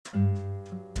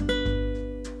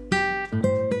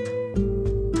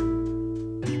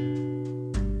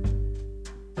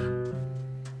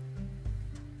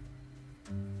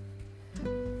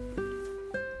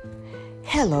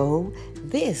Hello,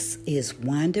 this is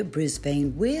Wanda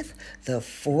Brisbane with the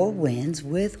Four Winds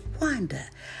with Wanda.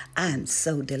 I'm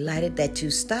so delighted that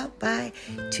you stopped by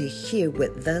to hear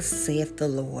what thus saith the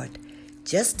Lord.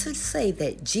 Just to say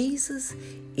that Jesus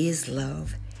is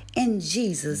love and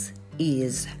Jesus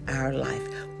is our life.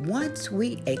 Once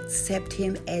we accept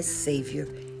Him as Savior,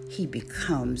 He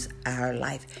becomes our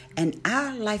life, and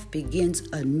our life begins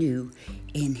anew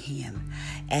in Him.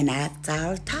 And that's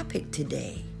our topic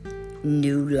today,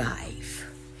 new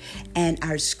life. And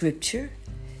our scripture,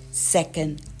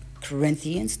 2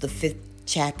 Corinthians, the 5th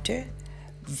chapter,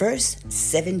 verse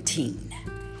 17.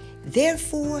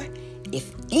 Therefore,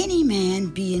 if any man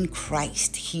be in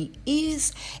Christ, he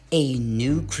is a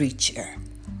new creature.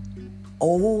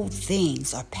 Old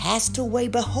things are passed away.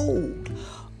 Behold,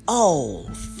 all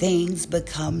things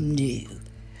become new.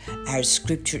 Our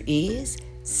scripture is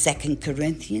 2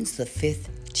 Corinthians, the 5th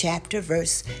chapter,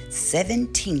 verse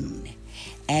 17.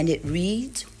 And it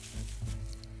reads,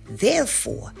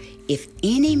 Therefore, if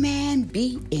any man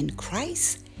be in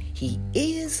Christ, he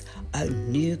is a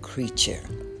new creature.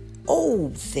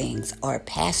 Old things are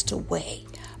passed away.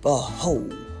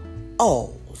 Behold,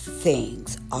 all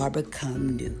things are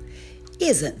become new.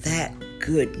 Isn't that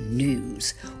good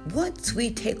news? Once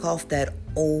we take off that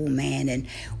old man and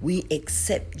we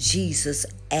accept Jesus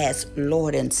as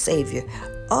Lord and Savior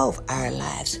of our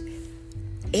lives,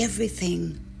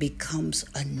 everything becomes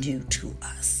anew to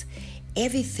us.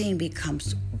 Everything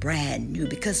becomes brand new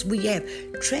because we have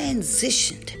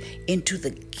transitioned into the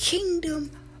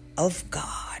kingdom of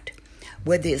God,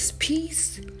 where there's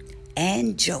peace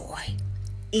and joy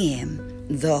in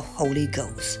the Holy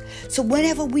Ghost. So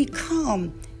whenever we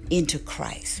come into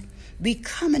Christ, we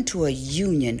come into a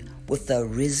union with the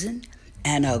risen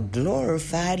and a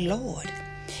glorified Lord.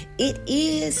 It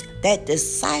is that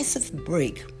decisive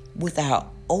break with our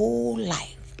old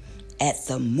life at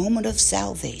the moment of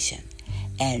salvation,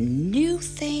 and new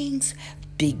things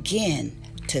begin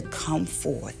to come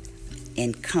forth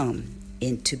and come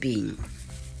into being.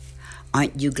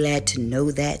 Aren't you glad to know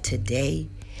that today?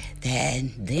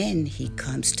 And then He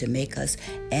comes to make us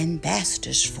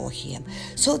ambassadors for Him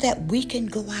so that we can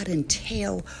go out and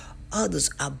tell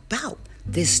others about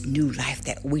this new life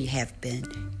that we have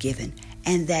been given,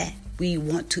 and that we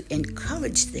want to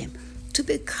encourage them to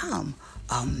become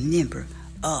a member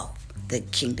of the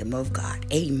kingdom of God.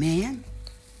 Amen.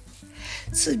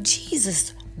 So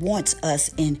Jesus wants us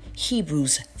in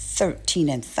Hebrews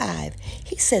 13:5.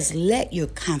 He says, Let your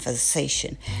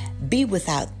conversation be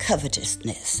without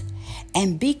covetousness,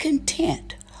 and be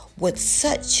content with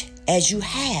such as you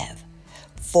have.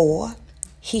 For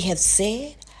He hath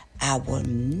said, I will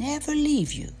never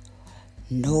leave you,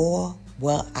 nor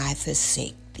will I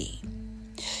forsake thee.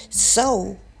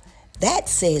 So that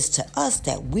says to us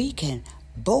that we can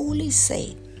boldly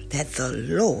say that the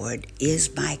Lord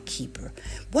is my keeper.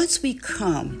 Once we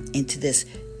come into this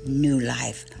new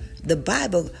life, the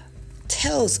Bible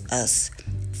tells us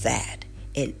that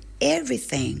in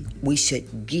everything we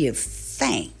should give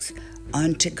thanks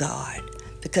unto God,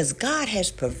 because God has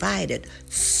provided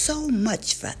so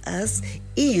much for us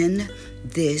in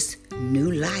this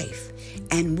new life.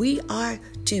 And we are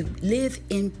to live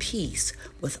in peace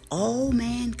with all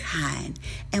mankind,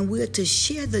 and we're to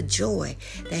share the joy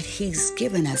that He's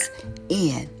given us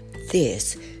in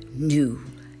this new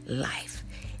life.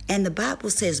 And the Bible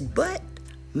says, But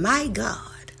my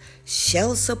God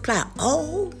shall supply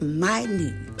all my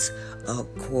needs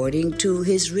according to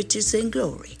His riches and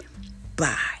glory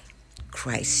by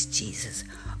Christ Jesus.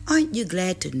 Aren't you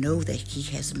glad to know that He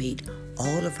has made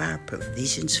all of our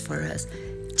provisions for us?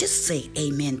 Just say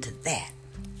amen to that.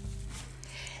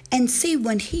 And see,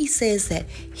 when He says that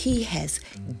He has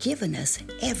given us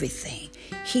everything,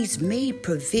 He's made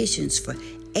provisions for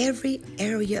every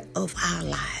area of our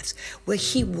lives, where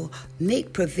He will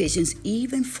make provisions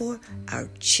even for our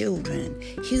children.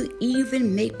 He'll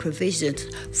even make provisions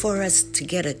for us to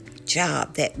get a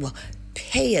job that will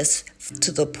pay us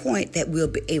to the point that we'll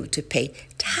be able to pay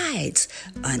tithes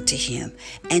unto Him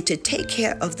and to take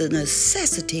care of the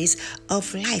necessities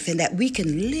of life, and that we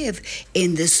can live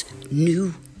in this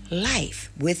new life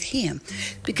with Him.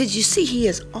 Because you see, He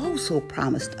has also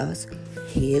promised us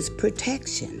His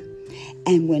protection.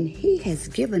 And when He has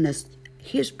given us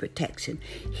His protection,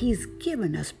 He's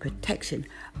given us protection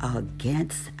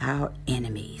against our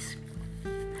enemies.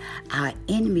 Our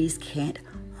enemies can't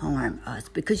harm us,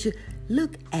 because you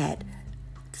look at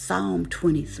Psalm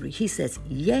 23. He says,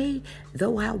 Yea,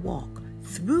 though I walk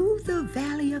through the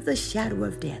valley of the shadow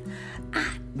of death,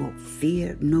 I will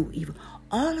fear no evil.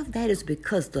 All of that is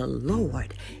because the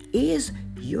Lord is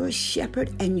your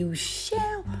shepherd, and you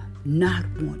shall not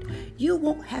want. You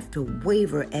won't have to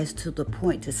waver as to the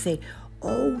point to say,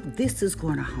 oh, this is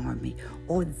going to harm me,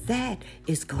 or that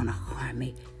is going to harm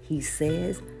me. He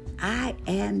says, I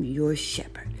am your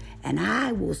shepherd, and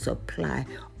I will supply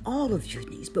all of your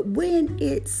needs. But when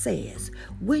it says,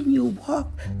 when you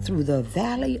walk through the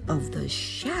valley of the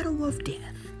shadow of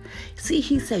death, see,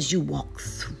 he says you walk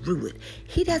through it.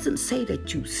 He doesn't say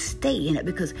that you stay in it,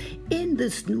 because in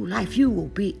this new life, you will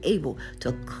be able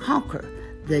to conquer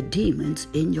the demons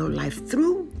in your life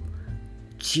through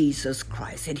Jesus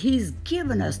Christ. And he's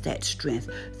given us that strength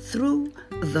through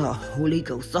the Holy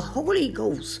Ghost. The Holy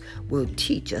Ghost will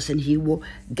teach us, and he will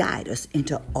guide us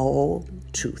into all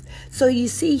truth. So you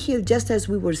see here, just as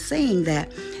we were saying,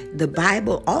 that the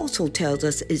Bible also tells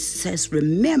us, it says,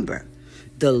 remember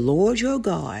the Lord your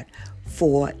God,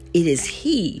 for it is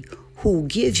he who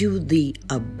gives you the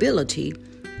ability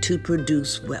to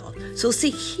produce wealth. So see,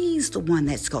 he's the one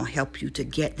that's going to help you to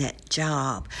get that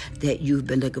job that you've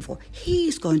been looking for.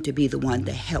 He's going to be the one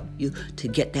to help you to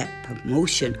get that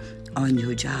promotion on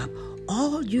your job.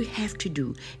 All you have to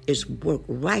do is work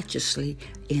righteously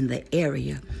in the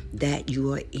area that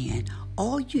you are in.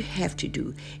 All you have to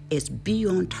do is be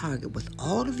on target with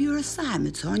all of your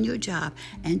assignments on your job,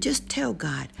 and just tell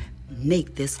God,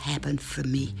 make this happen for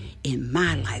me in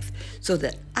my life so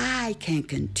that I can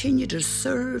continue to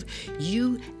serve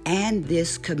you and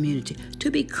this community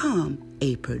to become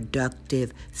a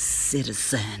productive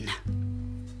citizen.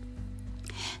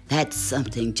 That's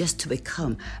something, just to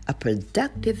become a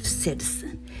productive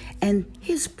citizen. And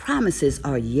his promises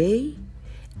are yea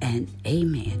and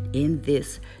amen in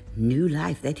this new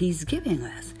life that he's giving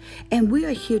us. And we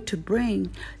are here to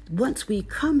bring, once we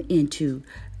come into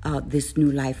this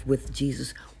new life with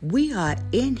Jesus, we are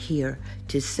in here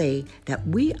to say that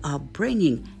we are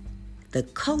bringing the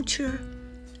culture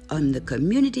and the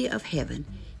community of heaven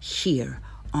here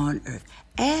on earth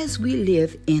as we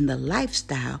live in the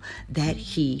lifestyle that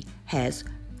he has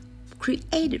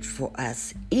created for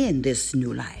us in this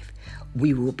new life.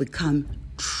 We will become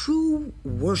true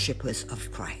worshipers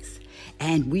of Christ,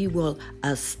 and we will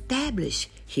establish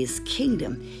his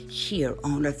kingdom here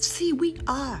on earth. See, we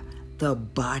are the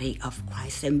body of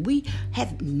Christ, and we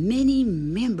have many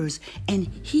members,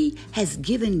 and he has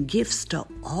given gifts to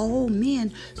all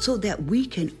men so that we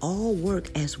can all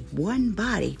work as one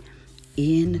body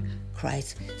in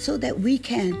Christ, so that we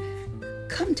can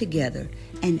come together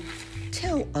and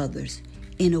tell others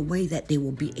in a way that they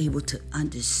will be able to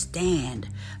understand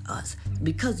us.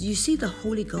 Because you see, the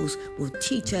Holy Ghost will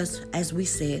teach us, as we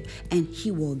said, and he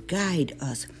will guide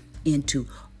us into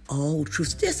all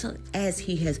truth. Just as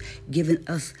he has given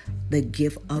us the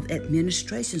gift of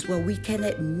administrations, where we can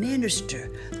administer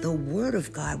the word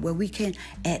of God, where we can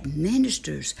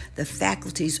administer the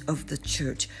faculties of the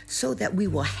church, so that we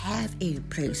will have a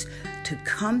place to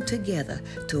come together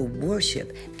to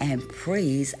worship and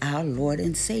praise our Lord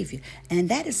and Savior. And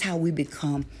that is how we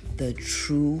become the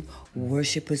true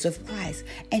worshipers of Christ.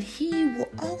 And he will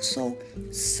also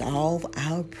solve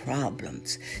our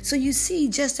problems. So you see,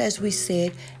 just as we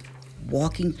said,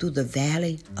 walking through the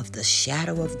valley of the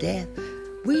shadow of death,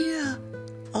 we are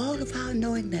all of our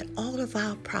knowing that all of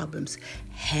our problems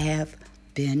have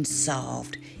been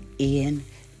solved in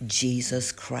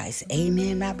Jesus Christ.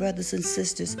 Amen, my brothers and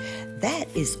sisters. That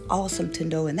is awesome to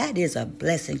know, and that is a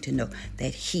blessing to know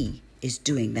that he is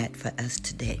doing that for us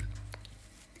today.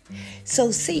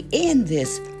 So see, in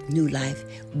this new life,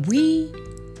 we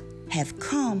have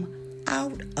come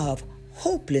out of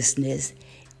hopelessness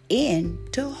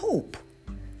into hope.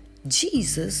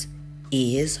 Jesus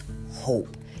is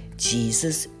hope.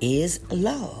 Jesus is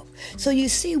love. So you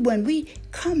see, when we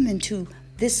come into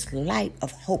this light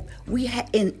of hope, we have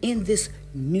in this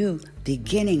new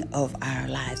beginning of our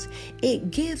lives,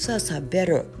 it gives us a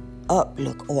better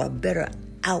outlook, or a better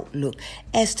outlook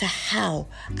as to how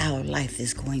our life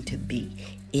is going to be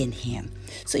in him.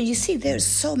 So you see, there's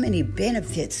so many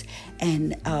benefits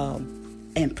and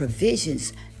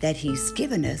provisions that he's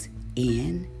given us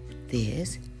in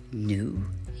this new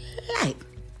life.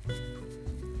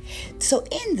 So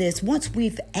in this, once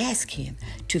we've asked him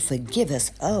to forgive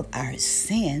us of our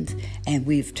sins and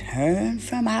we've turned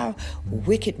from our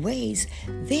wicked ways,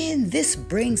 then this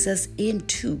brings us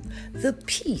into the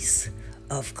peace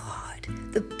of God.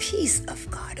 The peace of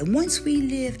God. And once we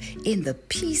live in the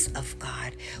peace of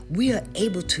God, we are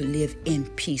able to live in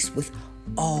peace with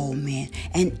all men.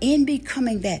 And in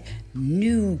becoming that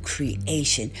new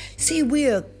creation, see, we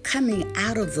are coming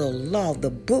out of the law, the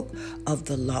book of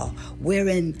the law,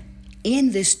 wherein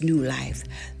in this new life,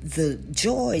 the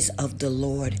joys of the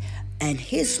Lord and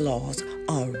his laws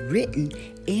are written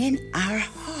in our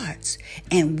hearts,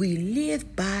 and we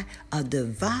live by a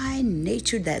divine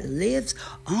nature that lives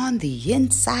on the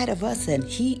inside of us, and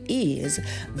he is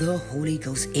the Holy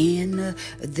Ghost. In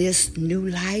this new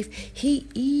life, he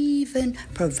even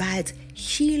provides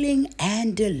healing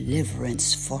and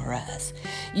deliverance for us.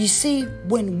 You see,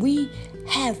 when we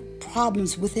have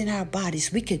problems within our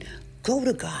bodies, we can go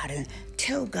to God and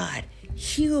tell God,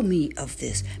 heal me of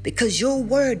this, because your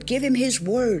word, give him his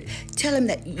word. Tell him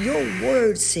that your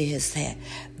word says that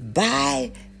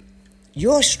by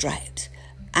your stripes,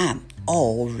 I'm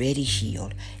already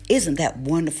healed. Isn't that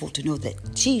wonderful to know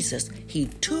that Jesus, he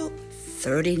took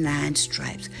 39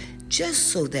 stripes just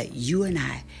so that you and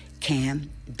I can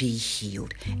be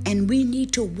healed. And we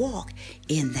need to walk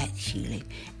in that healing.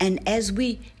 And as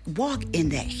we walk in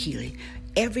that healing,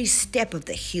 every step of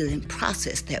the healing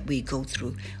process that we go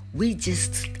through, we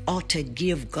just ought to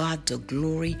give God the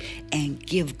glory and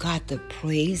give God the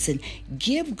praise and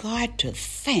give God the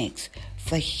thanks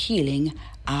for healing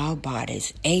our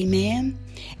bodies. Amen.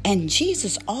 And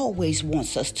Jesus always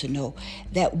wants us to know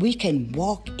that we can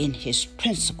walk in his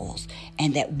principles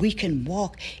and that we can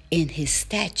walk in his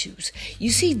statutes. You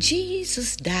see,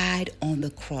 Jesus died on the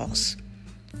cross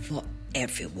for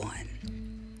everyone.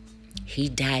 He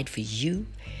died for you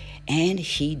and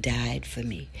he died for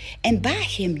me. And by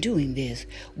him doing this,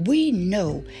 we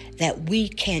know that we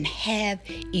can have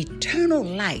eternal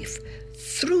life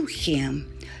through him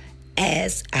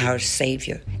as our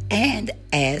Savior and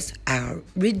as our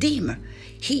Redeemer.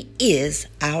 He is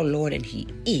our Lord and he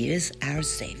is our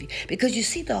Savior. Because you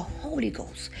see, the Holy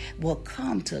Ghost will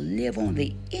come to live on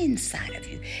the inside of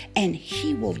you, and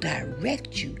he will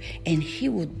direct you, and he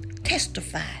will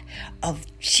testify of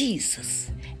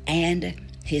Jesus and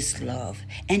his love.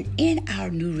 And in our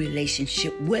new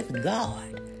relationship with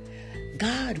God,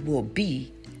 God will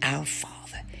be our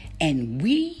Father, and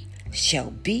we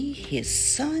shall be his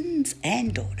sons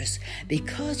and daughters,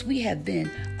 because we have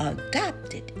been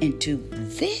adopted into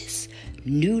this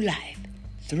new life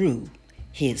through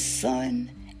his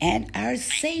Son and our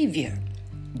Savior,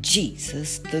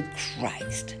 Jesus the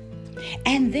Christ.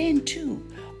 And then too,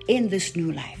 in this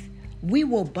new life, we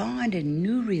will bond in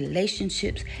new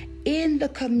relationships in the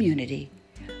community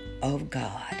of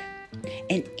God.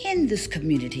 And in this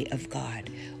community of God,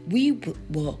 we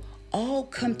will all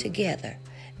come together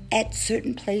at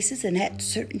certain places and at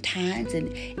certain times,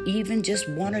 and even just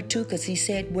one or two, because he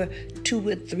said where 2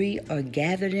 or 3 are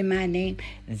gathered in my name,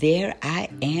 there I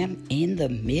am in the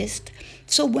midst.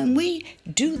 So when we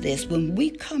do this, when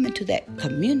we come into that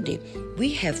community,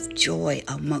 we have joy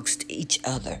amongst each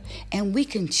other, and we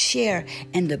can share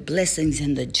in the blessings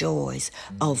and the joys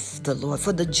of the Lord.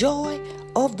 For the joy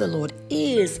of the Lord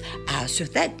is our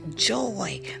strength. That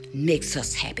joy makes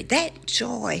us happy. That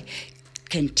joy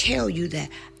can tell you that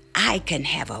I can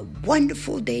have a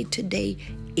wonderful day today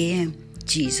in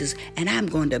Jesus, and I'm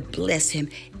going to bless him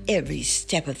every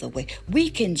step of the way. We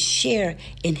can share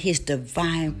in his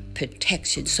divine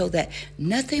protection so that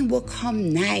nothing will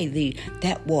come nigh thee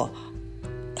that will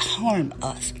harm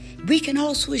us. We can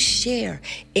also share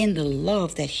in the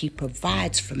love that he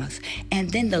provides from us,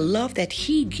 and then the love that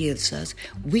he gives us,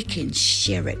 we can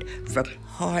share it from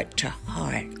heart to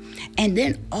heart, and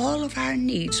then all of our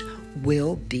needs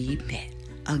will be met.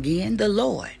 Again, the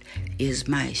Lord is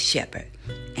my shepherd,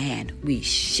 and we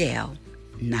shall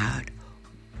not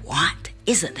want.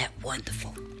 Isn't that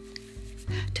wonderful?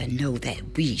 To know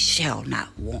that we shall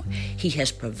not want. He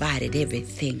has provided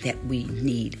everything that we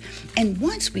need. And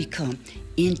once we come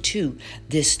into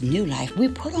this new life, we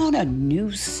put on a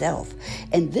new self.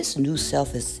 And this new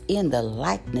self is in the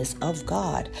likeness of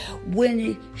God.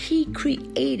 When he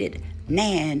created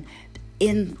man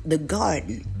in the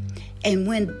garden, and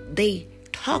when they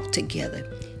talk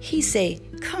together, he say,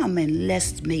 come and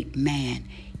let's make man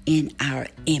in our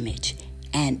image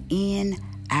and in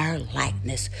our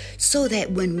likeness, so that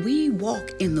when we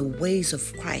walk in the ways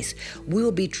of Christ,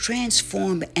 we'll be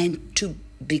transformed and to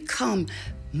become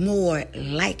more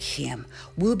like him.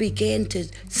 We'll begin to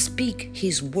speak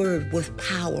his word with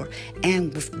power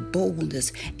and with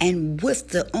boldness, and with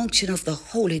the unction of the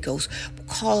Holy Ghost,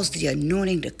 cause the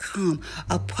anointing to come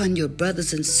upon your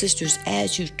brothers and sisters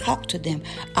as you talk to them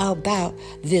about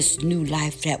this new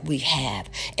life that we have.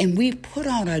 And we put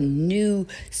on a new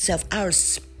self. Our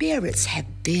spirits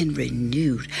have been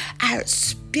renewed. Our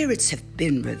spirits have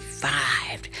been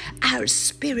revived. Our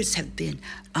spirits have been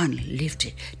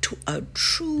uplifted to a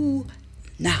true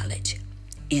knowledge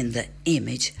in the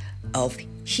image of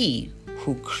he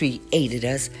who created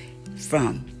us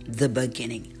from the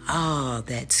beginning.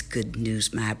 That's good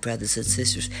news, my brothers and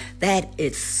sisters. That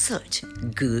is such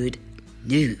good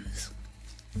news.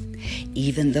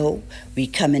 Even though we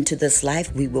come into this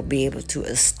life, we will be able to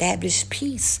establish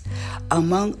peace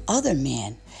among other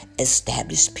men,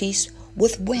 establish peace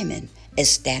with women,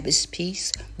 establish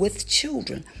peace with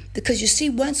children. Because you see,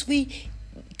 once we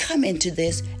come into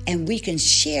this and we can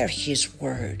share his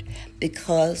word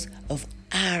because of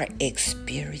our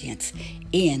experience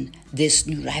in this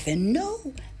new life, and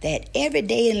know that every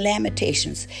day in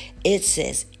Lamentations, it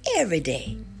says every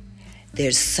day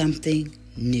there's something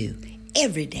new.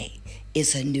 Every day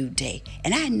is a new day.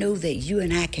 And I know that you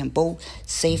and I can both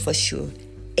say for sure,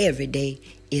 every day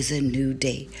is a new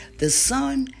day. The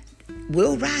sun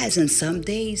will rise, and some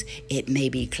days it may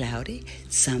be cloudy,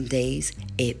 some days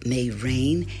it may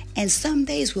rain, and some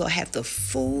days we'll have the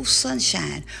full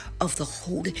sunshine of the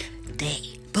whole day.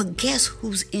 But guess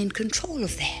who's in control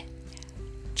of that?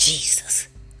 Jesus.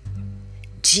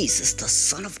 Jesus, the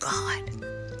Son of God.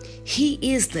 He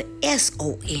is the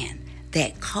S-O-N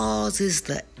that causes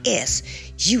the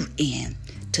S-U-N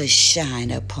to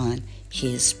shine upon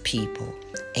his people.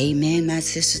 Amen, my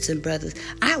sisters and brothers.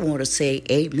 I want to say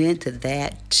amen to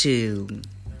that too.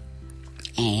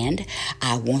 And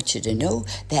I want you to know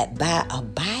that by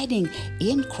abiding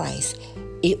in Christ,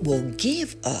 it will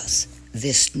give us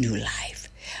this new life.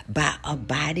 By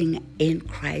abiding in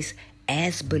Christ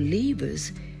as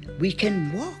believers, we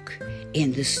can walk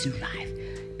in this new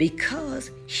life because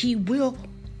he will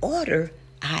order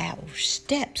our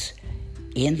steps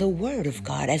in the Word of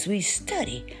God as we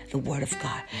study the Word of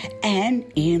God. And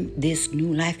in this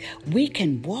new life, we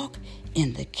can walk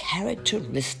in the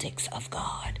characteristics of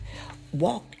God,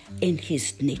 walk in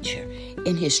his nature,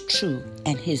 in his true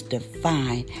and his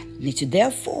divine nature.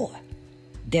 Therefore,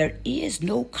 there is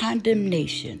no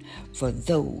condemnation for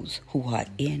those who are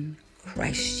in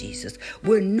Christ Jesus.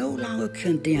 We're no longer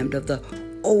condemned of the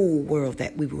old world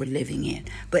that we were living in.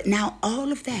 But now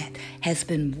all of that has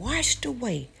been washed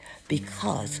away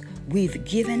because we've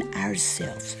given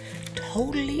ourselves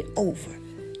totally over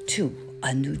to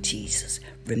a new Jesus.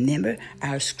 Remember,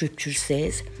 our scripture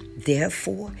says,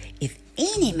 therefore, if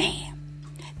any man,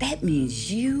 that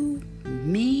means you,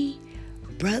 me,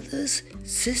 brothers,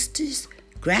 sisters,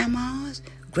 grandmas,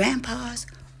 grandpas,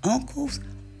 uncles,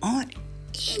 aunt,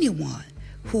 anyone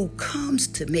who comes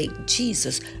to make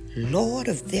Jesus Lord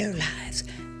of their lives,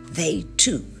 they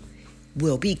too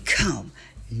will become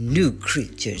new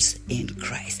creatures in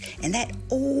Christ. And that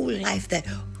old life, the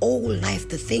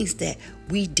things that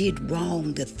we did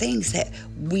wrong, the things that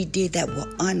we did that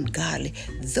were ungodly,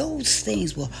 those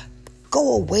things will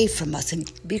go away from us.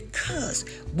 And because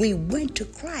we went to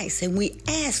Christ and we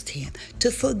asked him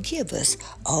to forgive us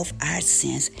of our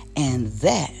sins, and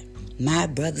that, my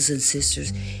brothers and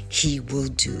sisters, he will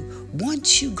do.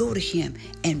 Once you go to him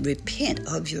and repent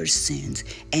of your sins,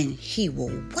 and he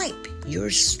will wipe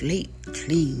your slate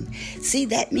clean. See,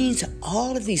 that means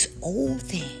all of these old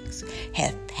things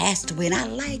have passed away. And I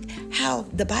like how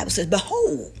the Bible says,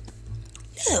 behold,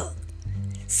 look,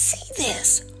 see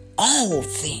this, all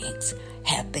things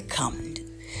have become new.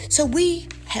 So we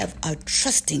have a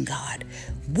trusting God.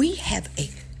 We have a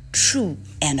true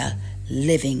and a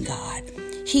living God.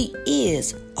 He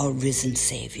is a risen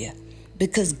Savior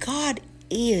because God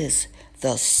is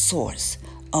the source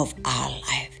of our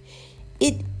life.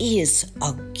 It is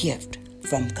a gift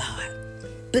from God.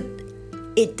 But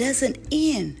it doesn't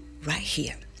end right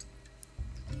here.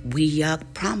 We are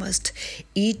promised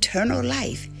eternal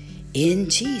life in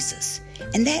Jesus.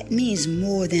 And that means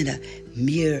more than a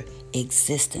mere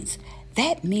existence.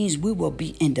 That means we will be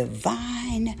in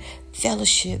divine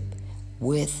fellowship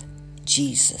with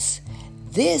Jesus.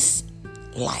 This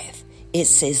life, it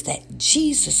says that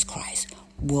Jesus Christ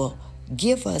will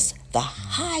give us the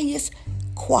highest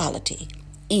quality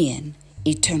in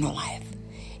eternal life.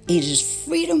 It is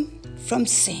freedom from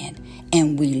sin,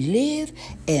 and we live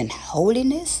in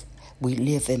holiness. We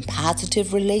live in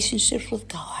positive relationships with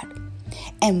God.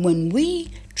 And when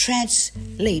we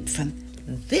translate from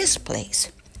this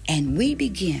place and we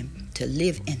begin to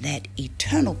live in that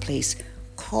eternal place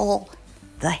called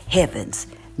the heavens,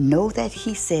 know that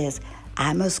he says,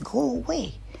 I must go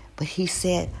away. But he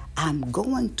said, I'm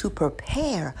going to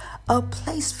prepare a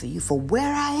place for you. For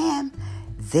where I am,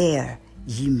 there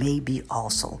ye may be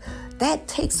also. That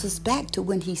takes us back to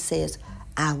when he says,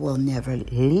 I will never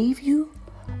leave you,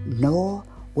 nor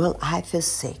will I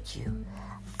forsake you.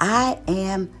 I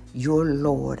am your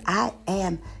Lord. I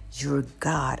am your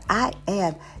God. I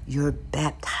am your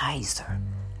baptizer.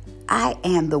 I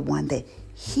am the one that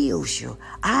heals you.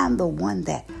 I'm the one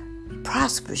that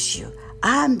prospers you.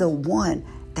 I'm the one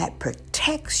that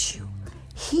protects you.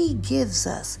 He gives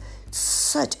us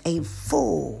such a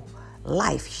full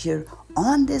life here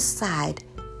on this side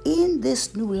in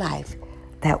this new life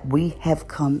that we have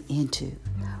come into.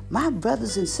 My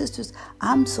brothers and sisters,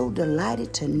 I'm so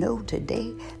delighted to know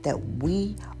today that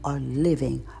we are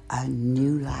living a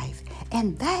new life.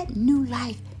 And that new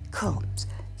life comes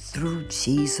through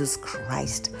Jesus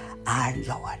Christ our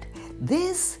Lord.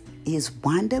 This is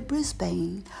Wanda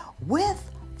Brisbane with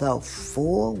the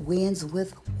Four Winds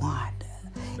with Wanda.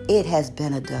 It has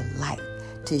been a delight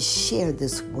to share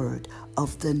this word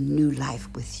of the new life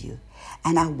with you.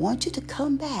 And I want you to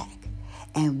come back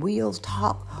and we'll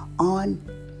talk on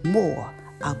more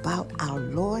about our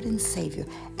Lord and Savior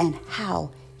and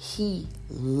how He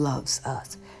loves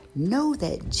us. Know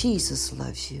that Jesus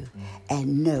loves you,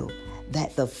 and know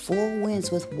that the Four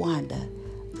Winds with Wanda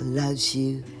loves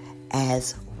you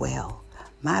as well.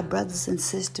 My brothers and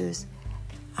sisters,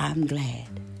 I'm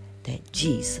glad that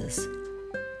Jesus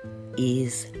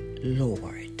is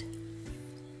Lord.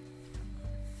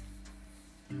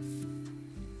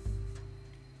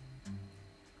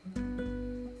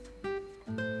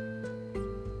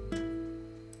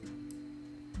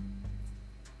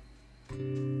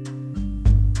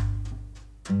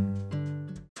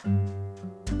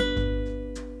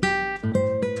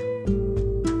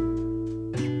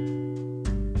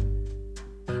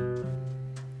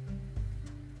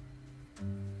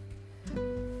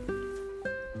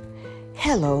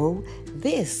 Hello,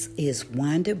 this is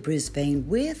Wanda Brisbane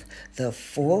with the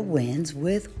Four Winds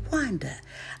with Wanda.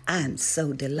 I'm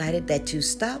so delighted that you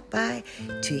stopped by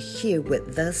to hear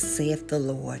what thus saith the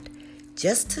Lord.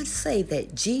 Just to say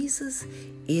that Jesus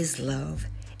is love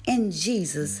and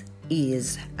Jesus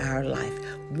is our life.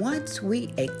 Once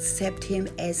we accept Him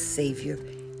as Savior,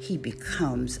 He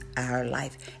becomes our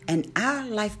life, and our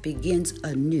life begins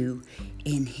anew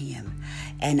in Him.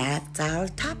 And that's our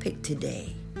topic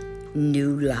today.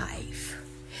 New life.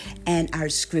 And our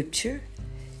scripture,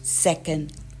 2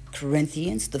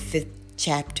 Corinthians, the 5th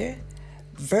chapter,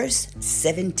 verse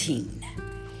 17.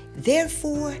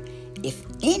 Therefore, if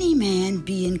any man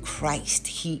be in Christ,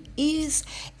 he is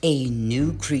a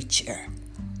new creature.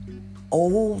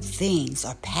 Old things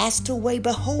are passed away.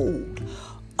 Behold,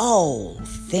 all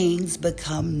things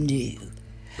become new.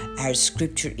 Our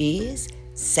scripture is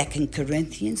 2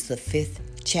 Corinthians, the 5th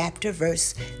chapter,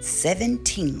 verse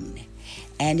 17,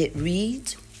 and it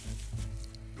reads,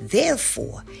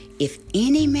 Therefore, if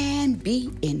any man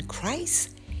be in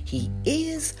Christ, he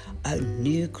is a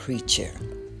new creature.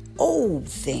 Old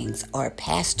things are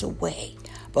passed away.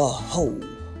 Behold,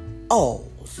 all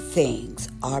things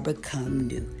are become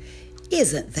new.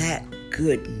 Isn't that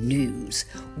good news?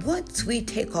 Once we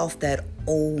take off that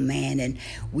old man and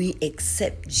we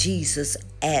accept Jesus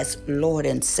as Lord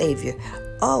and Savior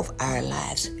of our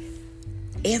lives,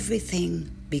 everything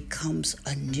becomes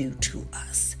anew to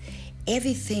us.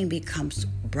 Everything becomes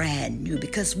brand new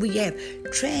because we have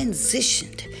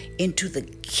transitioned into the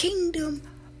kingdom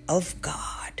of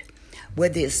God, where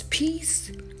there's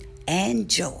peace and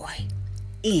joy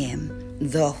in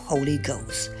the Holy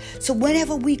Ghost. So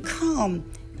whenever we come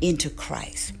into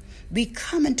Christ, we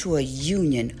come into a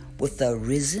union with the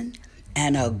risen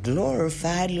and a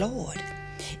glorified Lord.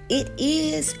 It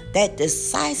is that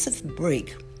decisive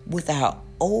break with our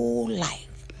old life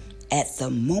at the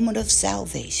moment of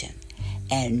salvation,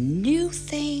 and new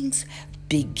things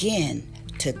begin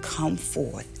to come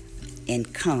forth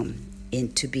and come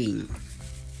into being.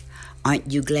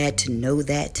 Aren't you glad to know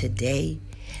that today?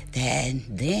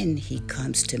 Then He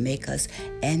comes to make us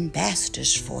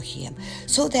ambassadors for Him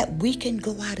so that we can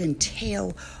go out and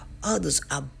tell others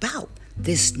about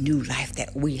this new life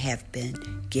that we have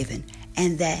been given,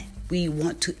 and that we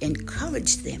want to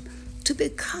encourage them to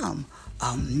become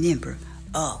a member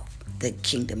of the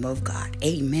kingdom of God.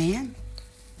 Amen.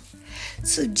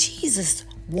 So Jesus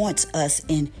wants us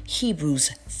in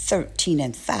Hebrews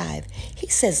 13:5. He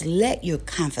says, let your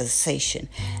conversation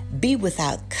be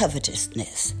without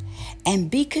covetousness, and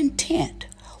be content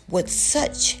with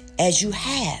such as you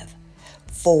have.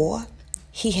 For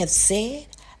He hath said,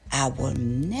 I will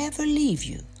never leave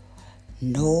you,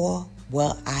 nor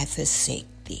will I forsake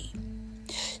thee.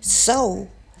 So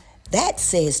that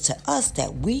says to us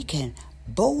that we can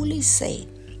boldly say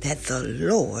that the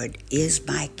Lord is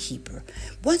my keeper.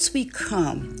 Once we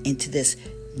come into this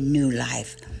new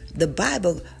life, the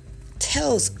Bible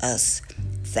tells us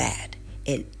that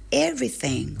in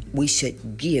everything we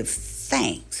should give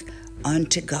thanks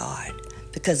unto God,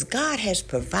 because God has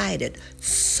provided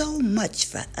so much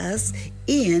for us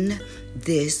in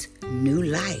this new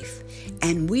life.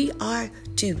 And we are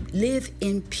to live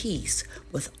in peace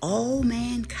with all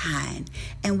mankind,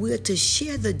 and we're to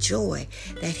share the joy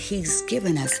that He's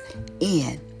given us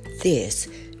in this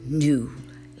new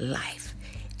life.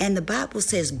 And the Bible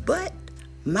says, but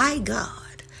my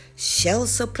God shall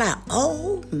supply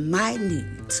all my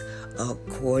needs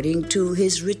according to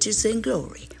his riches and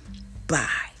glory by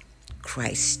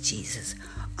Christ Jesus.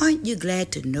 Aren't you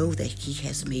glad to know that he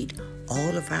has made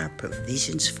all of our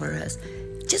provisions for us?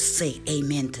 Just say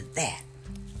amen to that.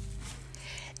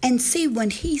 And see,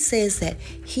 when he says that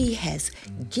he has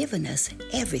given us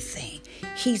everything,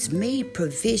 he's made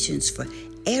provisions for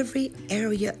every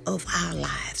area of our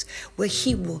lives, where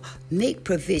he will make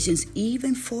provisions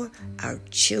even for our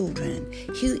children.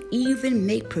 He'll even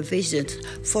make provisions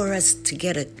for us to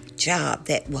get a job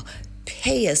that will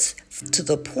pay us to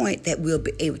the point that we'll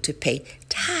be able to pay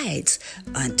tithes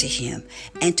unto him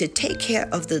and to take care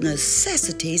of the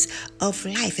necessities of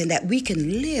life, and that we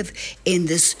can live in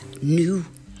this new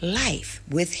life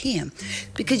with him.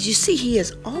 Because you see, he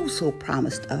has also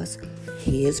promised us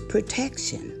his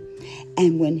protection.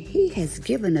 And when he has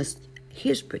given us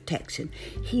his protection,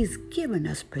 he's given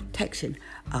us protection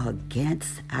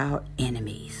against our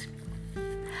enemies.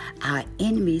 Our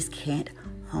enemies can't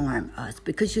harm us,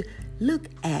 because you look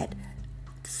at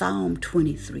Psalm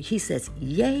 23. He says,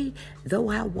 yea, though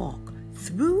I walk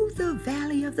through the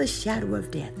valley of the shadow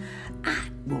of death, I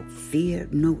will fear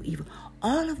no evil.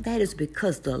 All of that is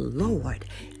because the Lord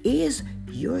is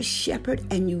your shepherd,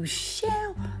 and you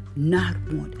shall not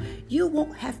want. You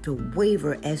won't have to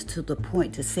waver as to the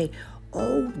point to say,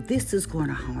 oh, this is going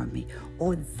to harm me,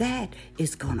 or that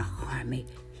is going to harm me.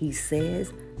 He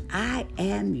says, I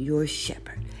am your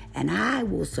shepherd, and I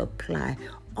will supply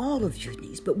all of your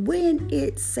needs. But when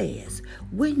it says,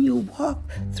 when you walk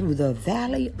through the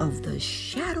valley of the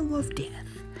shadow of death,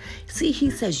 see, he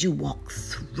says you walk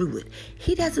through it.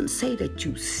 He doesn't say that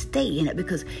you stay in it,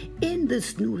 because in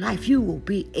this new life, you will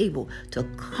be able to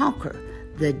conquer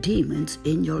the demons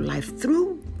in your life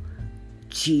through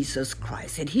Jesus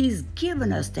Christ. And he's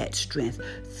given us that strength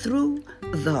through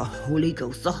the Holy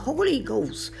Ghost. The Holy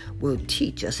Ghost will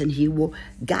teach us, and he will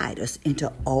guide us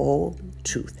into all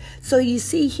truth. So you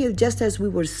see here, just as we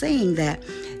were saying, that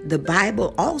the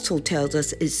Bible also tells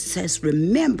us, it says,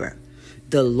 remember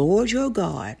the Lord your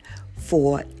God,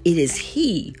 for it is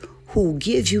he who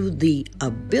gives you the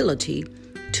ability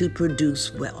to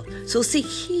produce wealth. So see,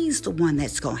 he's the one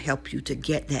that's going to help you to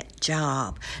get that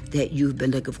job that you've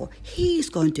been looking for. He's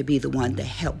going to be the one to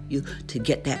help you to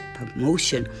get that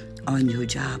promotion on your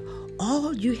job.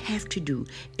 All you have to do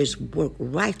is work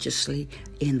righteously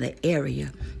in the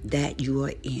area that you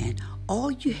are in. All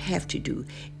you have to do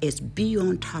is be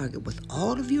on target with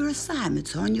all of your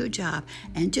assignments on your job,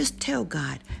 and just tell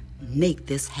God, make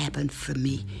this happen for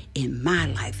me in my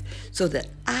life, so that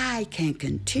I can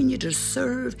continue to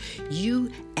serve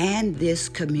you and this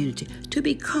community to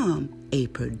become a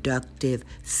productive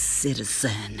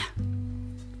citizen.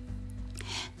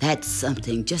 That's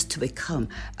something, just to become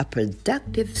a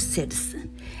productive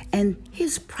citizen. And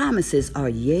his promises are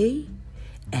yea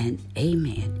and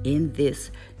amen in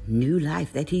this new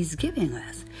life that he's giving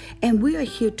us. And we are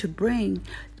here to bring,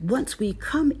 once we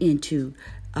come into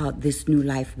this new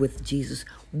life with Jesus,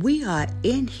 we are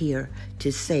in here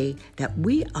to say that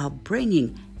we are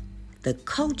bringing the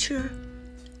culture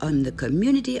and the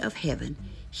community of heaven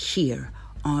here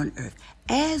on earth,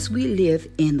 as we live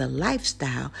in the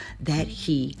lifestyle that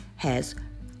he has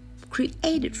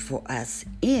created for us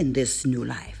in this new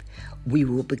life. We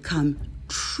will become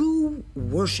true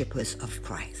worshipers of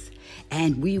Christ,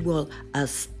 and we will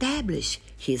establish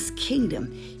his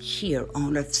kingdom here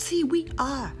on earth. See, we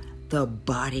are the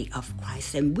body of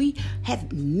Christ, and we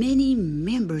have many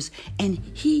members, and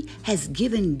he has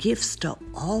given gifts to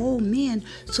all men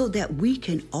so that we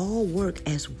can all work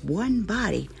as one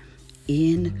body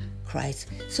in Christ,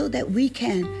 so that we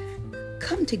can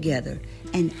come together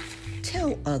and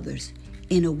tell others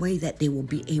in a way that they will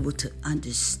be able to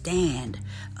understand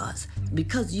us.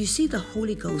 Because you see, the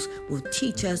Holy Ghost will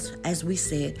teach us, as we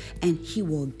said, and he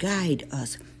will guide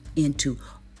us into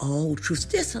all truth,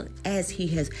 just as he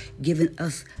has given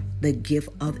us the gift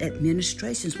of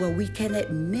administrations, where we can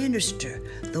administer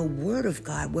the word of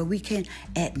God, where we can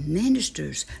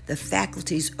administer the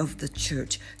faculties of the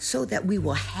church, so that we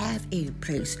will have a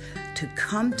place to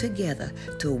come together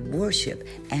to worship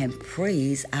and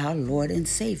praise our Lord and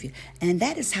Savior. And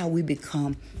that is how we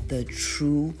become the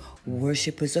true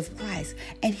worshipers of Christ.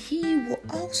 And he will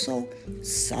also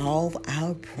solve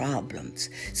our problems.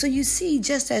 So you see,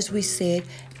 just as we said,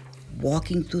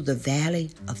 walking through the valley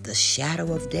of the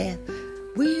shadow of death,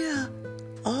 we are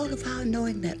all of our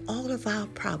knowing that all of our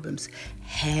problems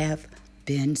have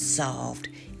been solved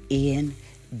in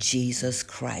Jesus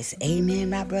Christ. Amen,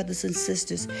 my brothers and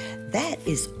sisters. That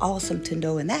is awesome to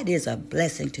know, and that is a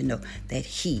blessing to know that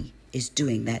he is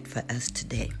doing that for us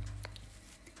today.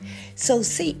 So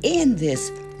see, in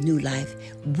this new life,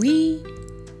 we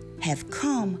have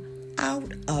come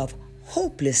out of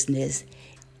hopelessness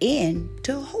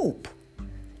into hope.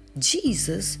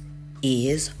 Jesus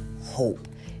is hope.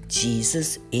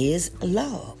 Jesus is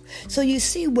love. So you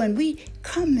see, when we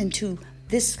come into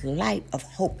this light of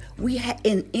hope, we have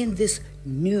in this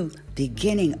new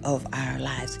beginning of our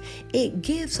lives, it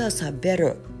gives us a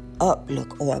better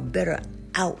outlook or a better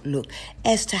outlook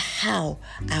as to how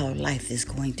our life is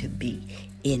going to be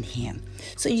in Him.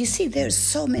 So you see, there's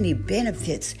so many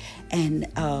benefits and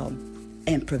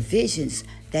provisions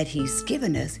that He's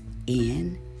given us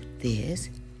in this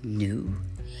new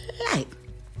life.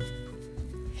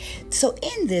 So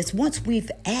in this, once we've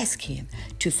asked Him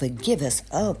to forgive us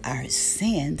of our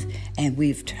sins and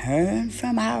we've turned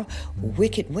from our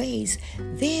wicked ways,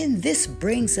 then this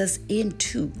brings us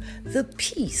into the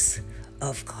peace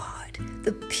of God.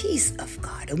 The peace of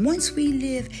God. And once we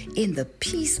live in the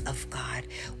peace of God,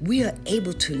 we are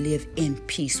able to live in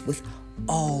peace with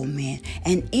all men.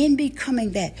 And in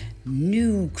becoming that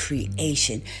new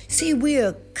creation, see, we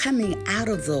are coming out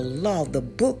of the law, the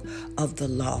book of the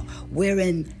law,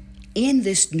 wherein in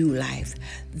this new life,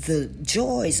 the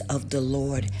joys of the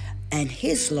Lord and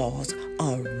His laws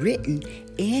are written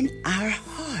in our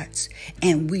hearts.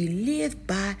 And we live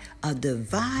by a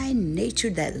divine nature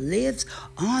that lives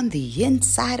on the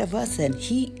inside of us. And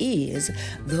He is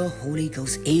the Holy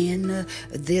Ghost. In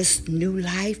this new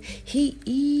life, He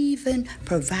even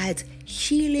provides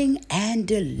healing and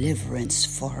deliverance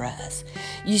for us.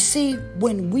 You see,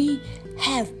 when we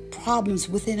have problems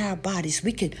within our bodies,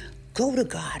 we can go to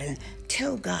God and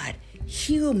tell God,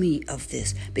 heal me of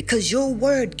this, because your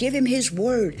word, give Him His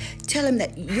word. Tell Him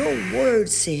that your word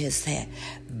says that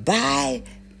by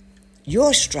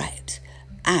your stripes,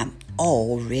 I'm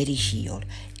already healed.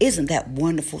 Isn't that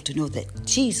wonderful to know that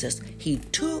Jesus, He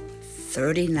took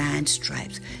 39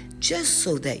 stripes just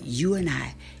so that you and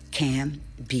I can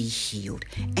be healed.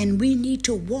 And we need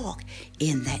to walk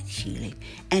in that healing.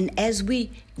 And as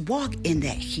we walk in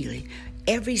that healing,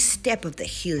 every step of the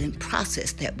healing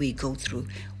process that we go through,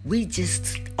 we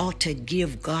just ought to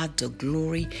give God the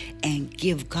glory and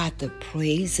give God the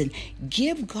praise and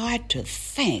give God the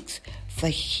thanks for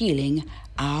healing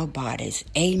our bodies.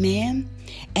 Amen.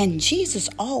 And Jesus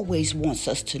always wants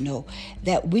us to know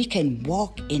that we can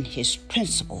walk in His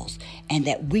principles and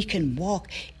that we can walk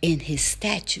in His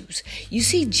statutes. You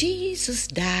see, Jesus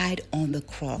died on the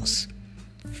cross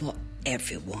for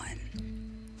everyone.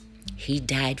 He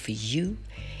died for you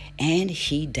and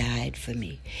He died for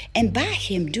me. And by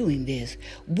Him doing this,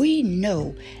 we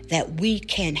know that we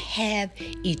can have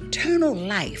eternal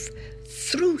life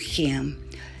through Him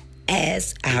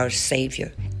as our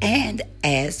Savior and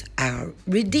as our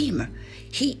Redeemer.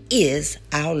 He is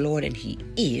our Lord and He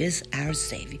is our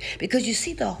Savior. Because you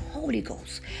see, the Holy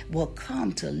Ghost will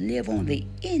come to live on the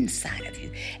inside of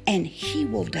you, and He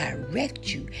will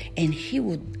direct you, and He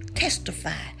will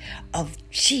testify of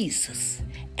Jesus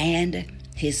and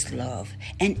His love.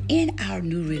 And in our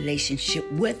new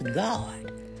relationship with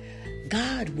God,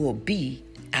 God will be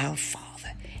our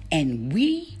Father, and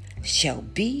we shall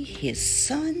be His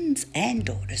sons and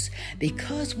daughters,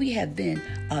 because we have been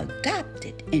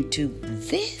adopted into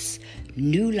this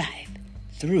new life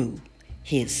through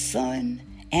His Son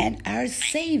and our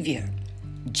Savior,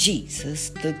 Jesus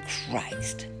the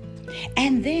Christ.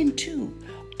 And then too,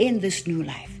 in this new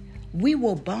life, we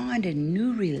will bond in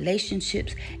new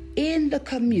relationships in the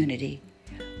community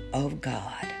of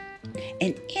God.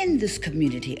 And in this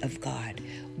community of God,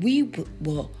 we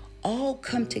will all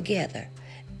come together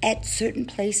at certain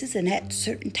places and at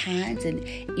certain times, and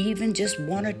even just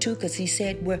one or two, because He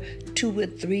said where 2 or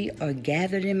 3 are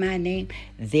gathered in my name,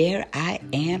 there I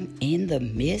am in the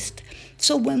midst.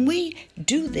 So when we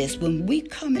do this, when we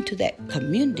come into that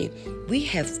community, we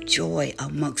have joy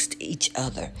amongst each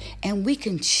other, and we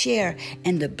can share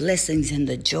in the blessings and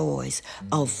the joys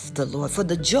of the Lord. For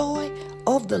the joy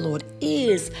of the Lord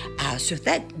is our strength.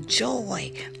 That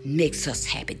joy makes us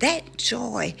happy. That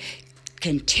joy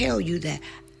can tell you that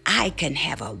I can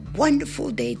have a wonderful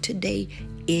day today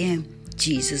in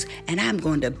Jesus, and I'm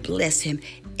going to bless Him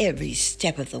every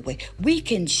step of the way. We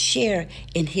can share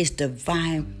in His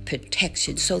divine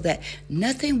protection so that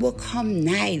nothing will come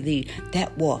nigh thee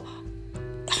that will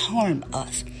harm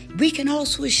us. We can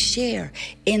also share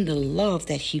in the love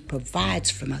that He provides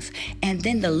from us, and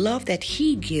then the love that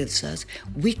He gives us,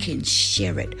 we can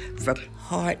share it from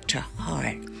heart to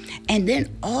heart, and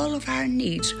then all of our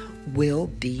needs will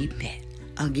be met.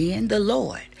 Again, the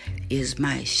Lord is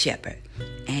my shepherd,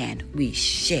 and we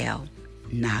shall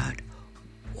not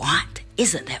want.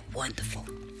 Isn't that wonderful?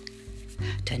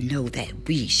 to know that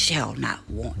we shall not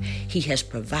want. He has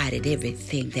provided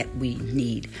everything that we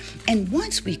need. And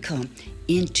once we come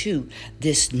into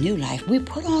this new life, we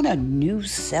put on a new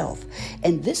self.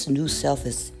 And this new self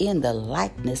is in the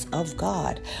likeness of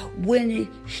God. When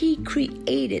He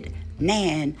created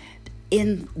man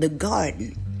in the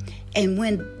garden, and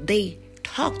when they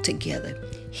talked together,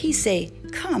 He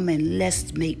said, come and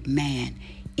let's make man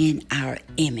in our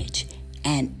image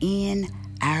and in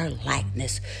our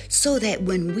likeness, so that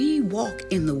when we walk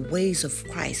in the ways of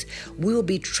Christ, we'll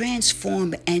be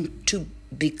transformed and to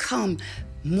become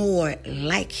more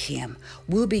like Him.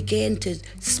 We'll begin to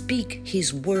speak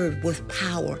His word with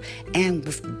power and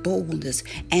with boldness,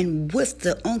 and with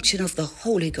the unction of the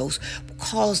Holy Ghost,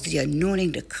 cause the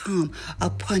anointing to come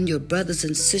upon your brothers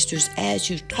and sisters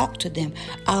as you talk to them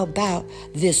about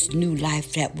this new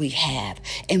life that we have.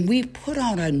 And we put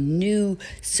on a new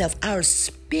self. Our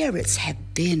spirits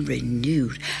have been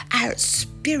renewed. Our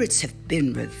spirits have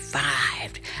been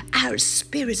revived. Our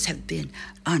spirits have been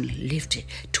uplifted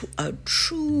to a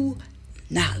true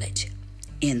knowledge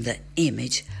in the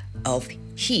image of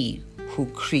He who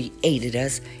created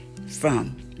us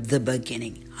from the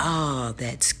beginning.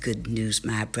 That's good news,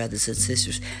 my brothers and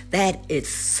sisters. That is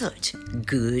such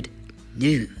good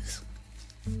news.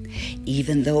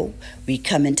 Even though we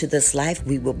come into this life,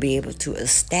 we will be able to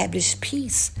establish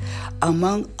peace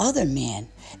among other men,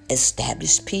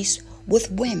 establish peace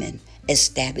with women,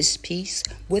 establish peace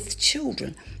with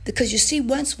children. Because you see,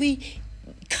 once we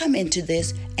come into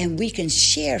this and we can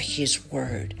share His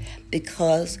word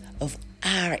because of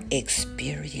our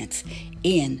experience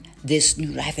in this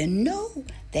new life, and know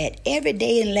that every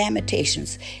day in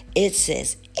Lamentations, it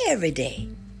says every day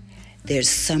there's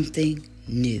something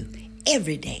new.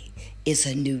 Every day is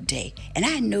a new day. And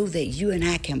I know that you and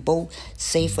I can both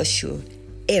say for sure,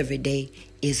 every day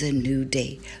is a new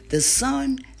day. The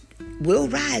sun will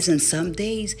rise, and some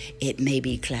days it may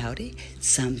be cloudy,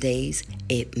 some days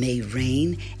it may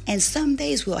rain, and some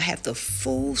days we'll have the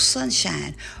full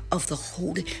sunshine of the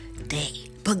whole day.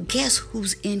 But guess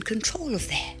who's in control of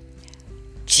that?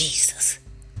 Jesus.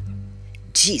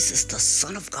 Jesus, the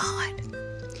Son of God.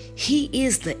 He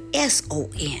is the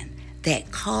S-O-N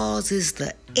that causes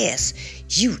the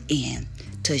S-U-N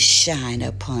to shine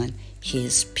upon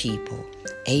His people.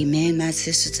 Amen, my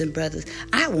sisters and brothers.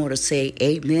 I want to say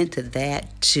amen to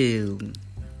that too.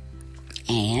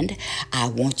 And I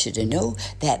want you to know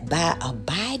that by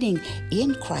abiding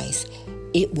in Christ,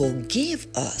 it will give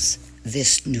us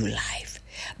this new life.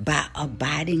 By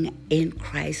abiding in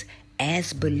Christ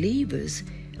as believers,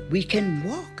 we can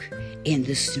walk in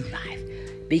this new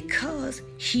life because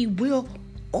He will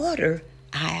order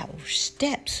our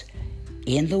steps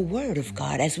in the Word of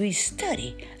God as we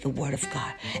study the Word of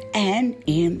God. And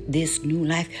in this new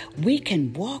life, we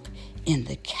can walk in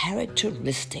the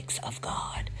characteristics of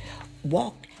God,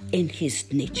 walk in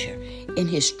His nature, in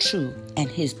His true and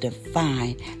His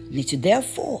divine nature.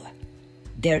 Therefore,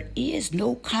 there is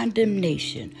no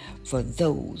condemnation for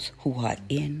those who are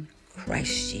in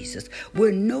Christ Jesus.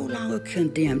 We're no longer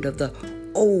condemned of the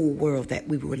old world that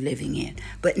we were living in.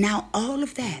 But now all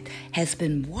of that has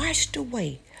been washed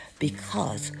away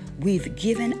because we've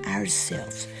given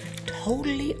ourselves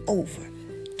totally over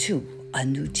to a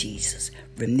new Jesus.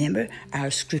 Remember,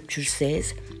 our scripture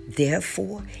says,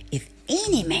 therefore, if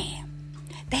any man,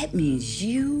 that means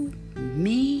you,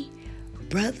 me,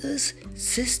 brothers,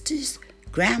 sisters,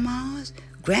 grandmas,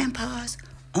 grandpas,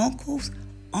 uncles,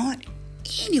 aunt,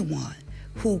 anyone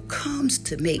who comes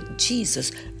to make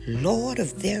Jesus Lord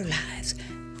of their lives,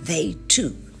 they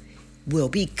too will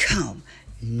become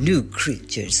new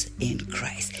creatures in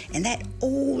Christ. And that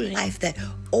old life,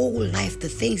 the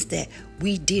things that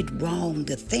we did wrong,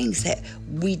 the things that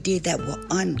we did that were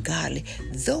ungodly,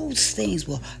 those things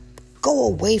will go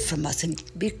away from us. And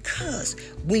because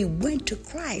we went to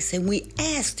Christ and we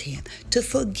asked Him to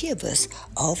forgive us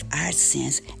of our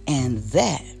sins, and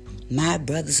that, my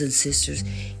brothers and sisters,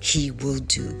 He will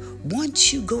do.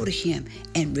 Once you go to Him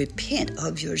and repent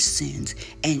of your sins,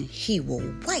 and He will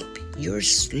wipe your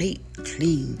slate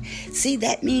clean. See,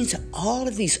 that means all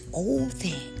of these old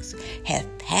things have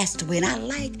passed away. And I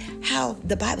like how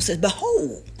the Bible says,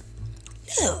 behold,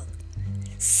 look,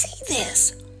 see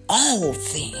this, all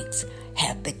things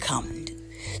have become new.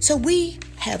 So we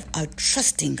have a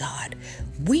trusting God.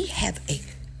 We have a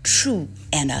true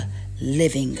and a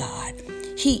living God.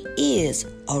 He is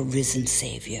a risen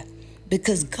Savior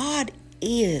because God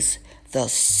is the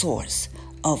source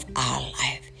of our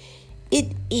life.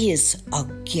 It is a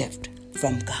gift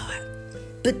from God.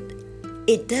 But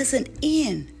it doesn't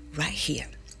end right here.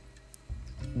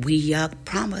 We are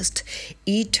promised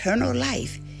eternal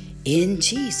life in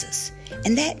Jesus.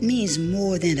 And that means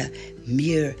more than a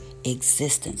mere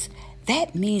existence.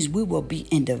 That means we will be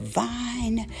in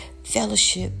divine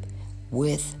fellowship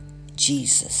with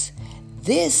Jesus.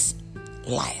 This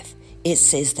life, it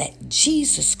says that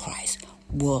Jesus Christ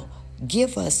will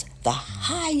give us the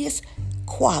highest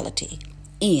quality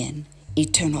in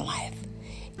eternal life.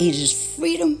 It is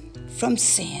freedom from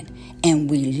sin, and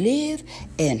we live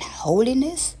in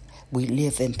holiness. We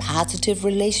live in positive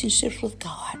relationships with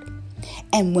God.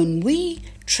 And when we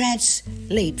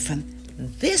translate from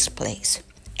this place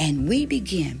and we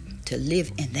begin to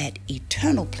live in that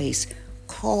eternal place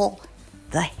called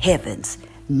the heavens,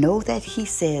 know that he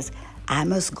says, I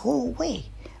must go away.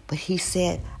 But he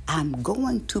said, I'm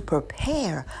going to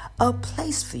prepare a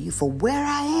place for you. For where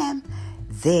I am,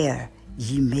 there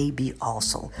ye may be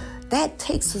also. That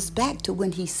takes us back to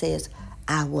when he says,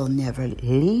 I will never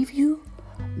leave you,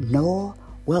 nor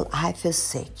will I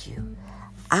forsake you.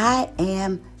 I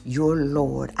am your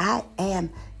Lord. I am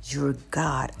your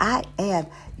God. I am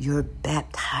your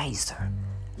baptizer.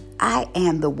 I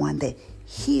am the one that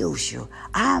heals you.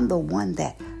 I am the one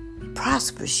that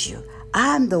prospers you.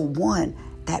 I'm the one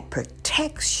that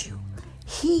protects you.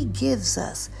 He gives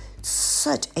us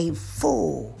such a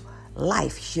full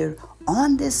life here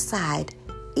on this side,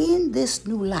 in this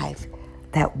new life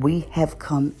that we have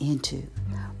come into.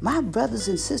 My brothers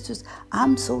and sisters,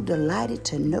 I'm so delighted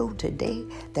to know today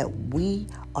that we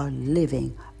are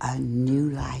living a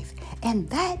new life. And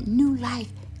that new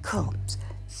life comes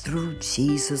through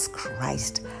Jesus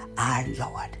Christ our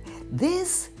Lord.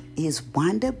 This is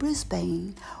Wanda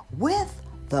Brisbane with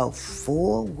the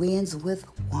Four Winds with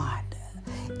Wanda.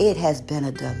 It has been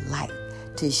a delight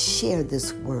to share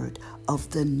this word of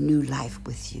the new life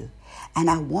with you. And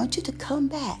I want you to come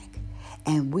back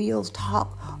and we'll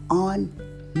talk on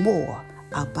more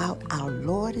about our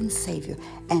Lord and Savior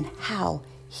and how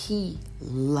he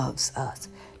loves us.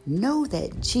 Know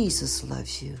that Jesus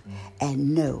loves you,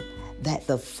 and know that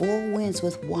the Four Winds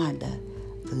with Wanda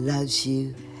loves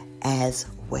you as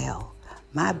well.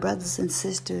 My brothers and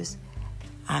sisters,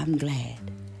 I'm glad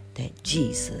that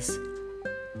Jesus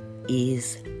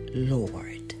is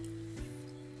Lord.